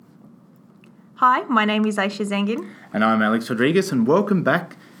Hi, my name is Aisha Zengin. And I'm Alex Rodriguez, and welcome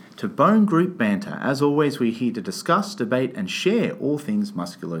back to Bone Group Banter. As always, we're here to discuss, debate and share all things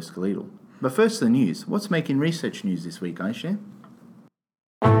musculoskeletal. But first, the news. What's making research news this week, Aisha?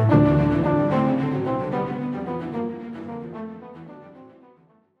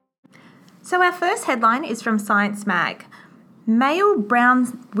 So our first headline is from Science Mag. Male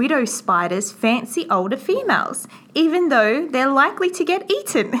brown widow spiders fancy older females, even though they're likely to get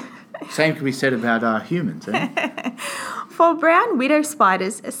eaten. Same can be said about humans, eh? For brown widow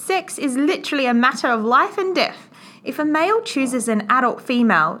spiders, sex is literally a matter of life and death. If a male chooses an adult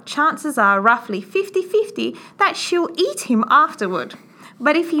female, chances are roughly 50-50 that she'll eat him afterward.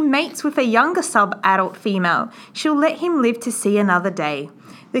 But if he mates with a younger sub-adult female, she'll let him live to see another day.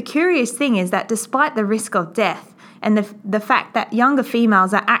 The curious thing is that despite the risk of death, and the fact that younger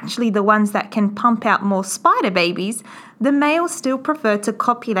females are actually the ones that can pump out more spider babies, the males still prefer to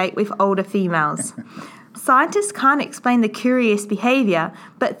copulate with older females. Scientists can't explain the curious behaviour,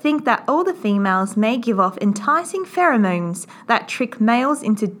 but think that older females may give off enticing pheromones that trick males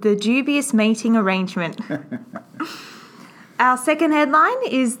into the dubious mating arrangement. Our second headline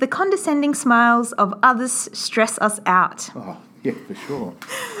is "The condescending smiles of others stress us out." Oh, yeah, for sure.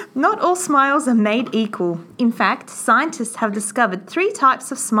 Not all smiles are made equal. In fact, scientists have discovered 3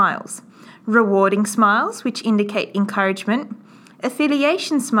 types of smiles: rewarding smiles, which indicate encouragement;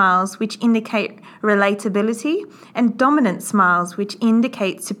 affiliation smiles, which indicate relatability; and dominant smiles, which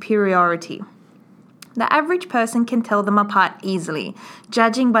indicate superiority. The average person can tell them apart easily,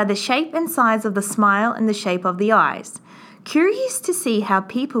 judging by the shape and size of the smile and the shape of the eyes. Curious to see how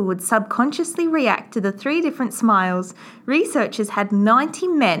people would subconsciously react to the 3 different smiles, researchers had 90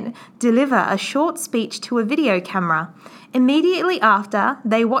 men deliver a short speech to a video camera. Immediately after,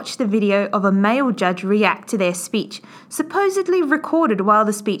 they watched the video of a male judge react to their speech, supposedly recorded while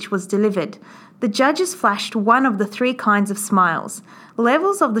the speech was delivered. The judges flashed one of the 3 kinds of smiles.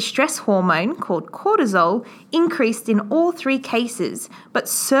 Levels of the stress hormone, called cortisol, increased in all 3 cases, but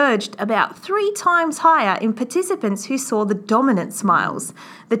surged about 3 times higher in participants who saw the dominant smiles,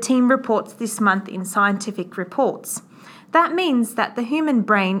 the team reports this month in Scientific Reports. That means that the human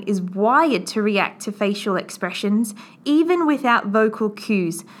brain is wired to react to facial expressions, even without vocal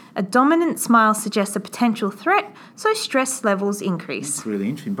cues. A dominant smile suggests a potential threat, so stress levels increase. It's really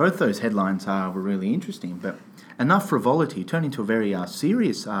interesting. Both those headlines were really interesting, but enough frivolity. Turning to a very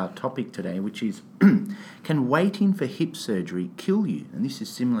serious topic today, which is can waiting for hip surgery kill you? And this is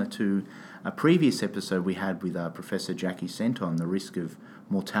similar to a previous episode we had with Professor Jackie Senta on the risk of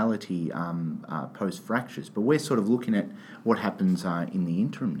mortality post-fractures. But we're sort of looking at what happens in the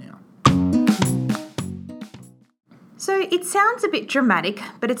interim now. So it sounds a bit dramatic,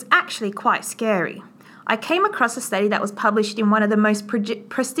 but it's actually quite scary. I came across a study that was published in one of the most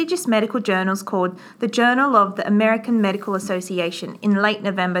prestigious medical journals called the Journal of the American Medical Association in late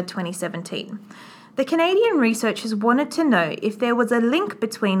November 2017. The Canadian researchers wanted to know if there was a link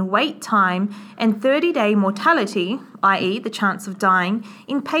between wait time and 30-day mortality, i.e. the chance of dying,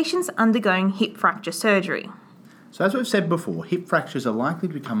 in patients undergoing hip fracture surgery. So as we've said before, hip fractures are likely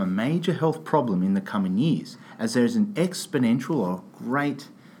to become a major health problem in the coming years, as there is an exponential or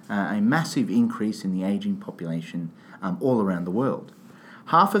a massive increase in the ageing population all around the world.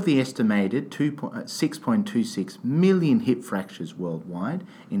 Half of the estimated 6.26 million hip fractures worldwide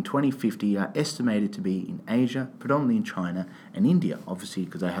in 2050 are estimated to be in Asia, predominantly in China and India, obviously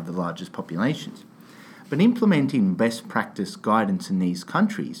because they have the largest populations. But implementing best practice guidance in these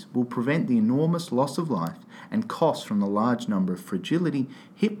countries will prevent the enormous loss of life and costs from the large number of fragility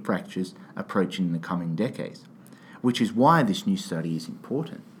hip fractures approaching in the coming decades, which is why this new study is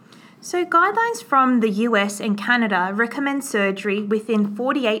important. So guidelines from the US and Canada recommend surgery within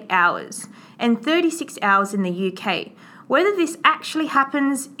 48 hours and 36 hours in the UK. Whether this actually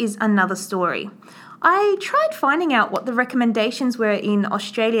happens is another story. I tried finding out what the recommendations were in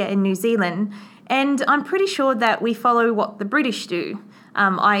Australia and New Zealand, and I'm pretty sure that we follow what the British do,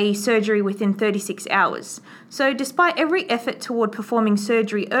 i.e. surgery within 36 hours. So despite every effort toward performing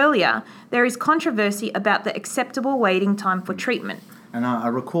surgery earlier, there is controversy about the acceptable waiting time for treatment. And I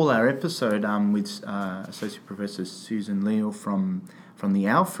recall our episode with Associate Professor Susan Leal from the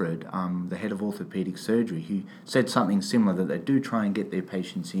Alfred, the head of orthopaedic surgery, who said something similar, that they do try and get their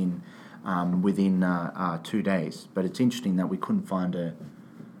patients in within 2 days. But it's interesting that we couldn't find the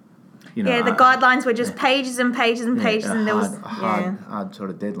guidelines were just pages and pages and pages, and there was hard sort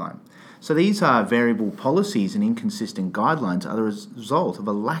of deadline. So these are variable policies and inconsistent guidelines are the result of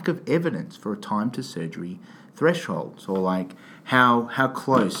a lack of evidence for a time to surgery thresholds, or like how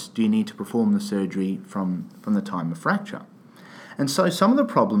close do you need to perform the surgery from the time of fracture. And so some of the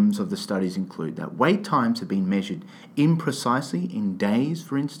problems of the studies include that wait times have been measured imprecisely in days,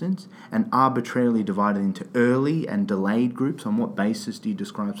 for instance, and arbitrarily divided into early and delayed groups. On what basis do you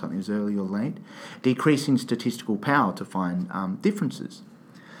describe something as early or late? Decreasing statistical power to find differences.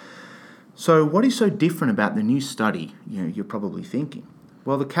 So what is so different about the new study, you're probably thinking?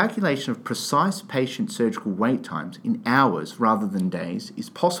 Well, the calculation of precise patient surgical wait times in hours rather than days is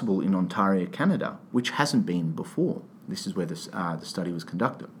possible in Ontario, Canada, which hasn't been before. This is where the study was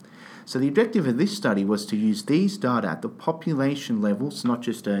conducted. So the objective of this study was to use these data at the population levels, not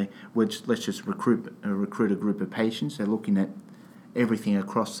just let's just recruit a group of patients. They're looking at everything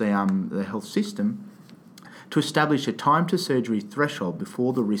across the health system to establish a time to surgery threshold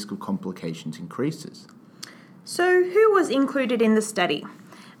before the risk of complications increases. So who was included in the study?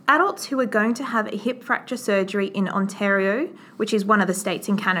 Adults who were going to have a hip fracture surgery in Ontario, which is one of the states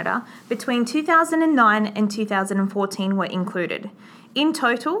in Canada, between 2009 and 2014 were included. In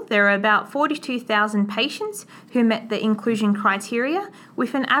total, there are about 42,000 patients who met the inclusion criteria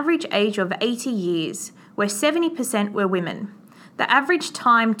with an average age of 80 years, where 70% were women. The average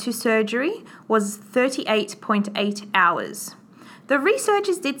time to surgery was 38.8 hours. The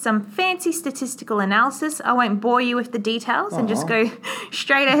researchers did some fancy statistical analysis. I won't bore you with the details and just go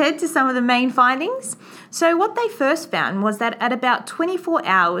straight ahead to some of the main findings. So what they first found was that at about 24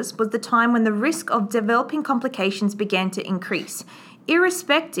 hours was the time when the risk of developing complications began to increase,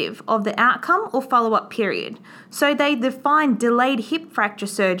 irrespective of the outcome or follow-up period. So they defined delayed hip fracture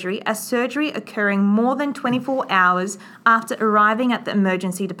surgery as surgery occurring more than 24 hours after arriving at the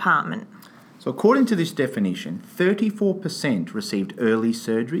emergency department. So according to this definition, 34% received early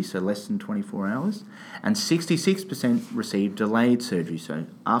surgery, so less than 24 hours, and 66% received delayed surgery, so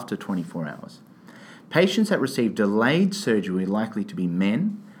after 24 hours. Patients that received delayed surgery are likely to be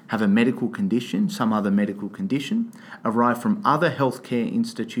men, have a medical condition, some other medical condition, arrive from other healthcare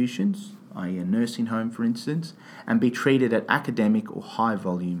institutions, i.e. a nursing home for instance, and be treated at academic or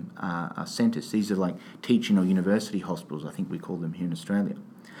high-volume centres. These are like teaching or university hospitals, I think we call them here in Australia.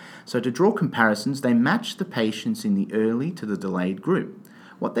 So to draw comparisons, they matched the patients in the early to the delayed group.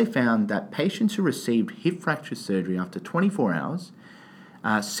 What they found that patients who received hip fracture surgery after 24 hours,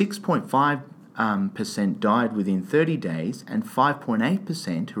 6.5% died within 30 days, and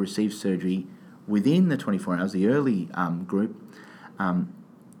 5.8% who received surgery within the 24 hours, the early group,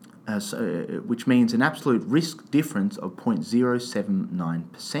 which means an absolute risk difference of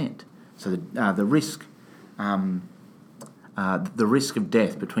 0.079%. So the risk... the risk of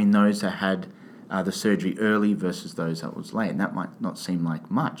death between those that had the surgery early versus those that was late. And that might not seem like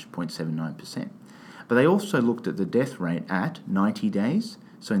much, 0.79%. But they also looked at the death rate at 90 days.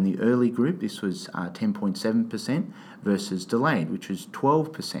 So in the early group, this was 10.7% versus delayed, which was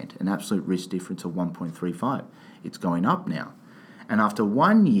 12%, an absolute risk difference of 1.35. It's going up now. And after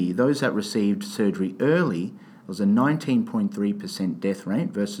 1 year, those that received surgery early, was a 19.3% death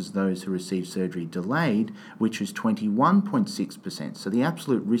rate versus those who received surgery delayed, which was 21.6%. So the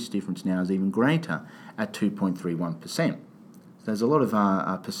absolute risk difference now is even greater at 2.31%. So there's a lot of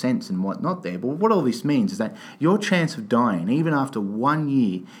percents and whatnot there. But what all this means is that your chance of dying, even after 1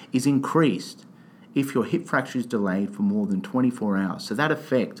 year, is increased if your hip fracture is delayed for more than 24 hours. So that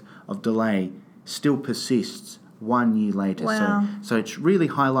effect of delay still persists 1 year later. Wow. So it really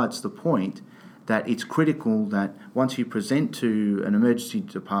highlights the point that it's critical that once you present to an emergency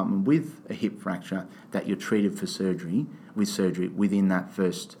department with a hip fracture, that you're treated for surgery within that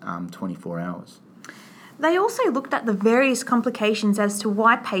first 24 hours. They also looked at the various complications as to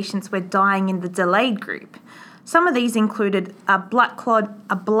why patients were dying in the delayed group. Some of these included a blood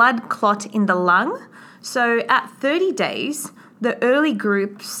clot in the lung. So at 30 days, the early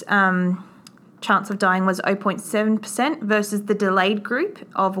group's chance of dying was 0.7% versus the delayed group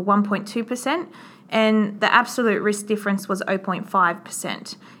of 1.2%, and the absolute risk difference was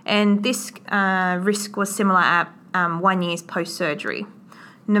 0.5%. And this risk was similar at 1 year post-surgery.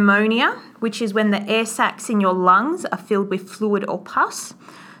 Pneumonia, which is when the air sacs in your lungs are filled with fluid or pus.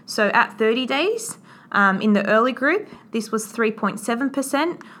 So at 30 days, in the early group, this was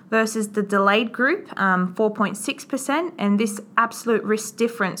 3.7% versus the delayed group, 4.6%, and this absolute risk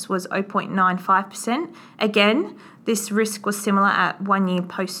difference was 0.95%. Again, this risk was similar at 1 year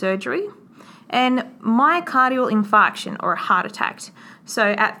post-surgery. And myocardial infarction or a heart attack. So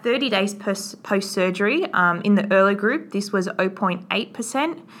at 30 days post-surgery, in the early group, this was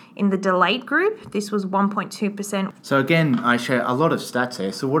 0.8%. In the delayed group, this was 1.2%. So again, I share a lot of stats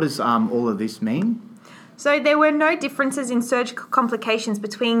here. So what does all of this mean? So there were no differences in surgical complications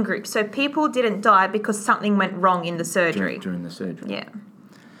between groups. So people didn't die because something went wrong in the surgery. During the surgery. Yeah.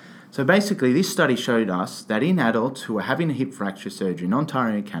 So basically, this study showed us that in adults who are having a hip fracture surgery in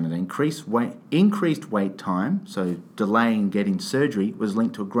Ontario, Canada, increased wait time, so delaying getting surgery, was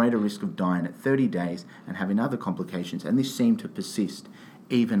linked to a greater risk of dying at 30 days and having other complications. And this seemed to persist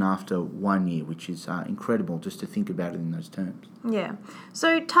even after 1 year, which is incredible just to think about it in those terms. Yeah.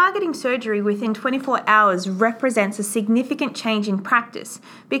 So targeting surgery within 24 hours represents a significant change in practice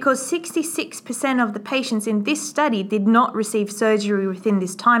because 66% of the patients in this study did not receive surgery within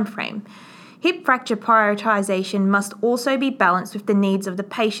this time frame. Hip fracture prioritisation must also be balanced with the needs of the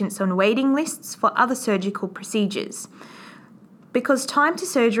patients on waiting lists for other surgical procedures. Because time to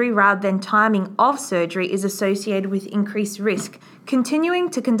surgery rather than timing of surgery is associated with increased risk, continuing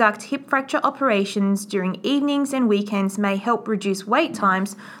to conduct hip fracture operations during evenings and weekends may help reduce wait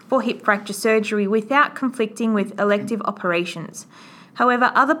times for hip fracture surgery without conflicting with elective operations.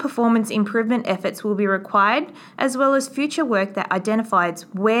 However, other performance improvement efforts will be required, as well as future work that identifies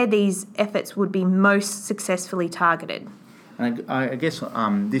where these efforts would be most successfully targeted. And I guess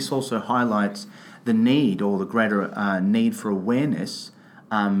this also highlights the need, or the greater need for awareness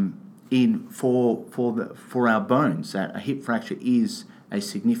for our bones. That a hip fracture is a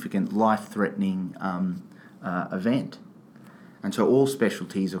significant life-threatening event, and so all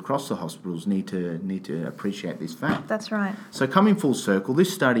specialties across the hospitals need to appreciate this fact. That's right. So coming full circle,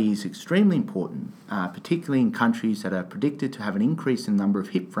 this study is extremely important, particularly in countries that are predicted to have an increase in the number of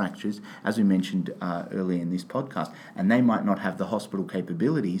hip fractures, as we mentioned earlier in this podcast, and they might not have the hospital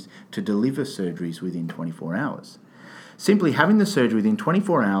capabilities to deliver surgeries within 24 hours. Simply having the surgery within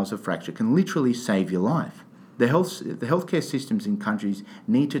 24 hours of fracture can literally save your life. The healthcare systems in countries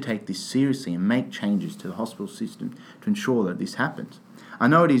need to take this seriously and make changes to the hospital system to ensure that this happens. I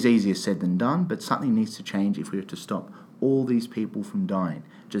know it is easier said than done, but something needs to change if we are to stop all these people from dying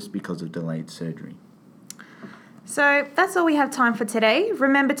just because of delayed surgery. So that's all we have time for today.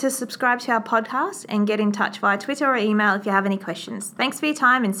 Remember to subscribe to our podcast and get in touch via Twitter or email if you have any questions. Thanks for your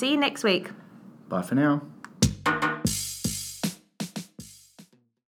time and see you next week. Bye for now.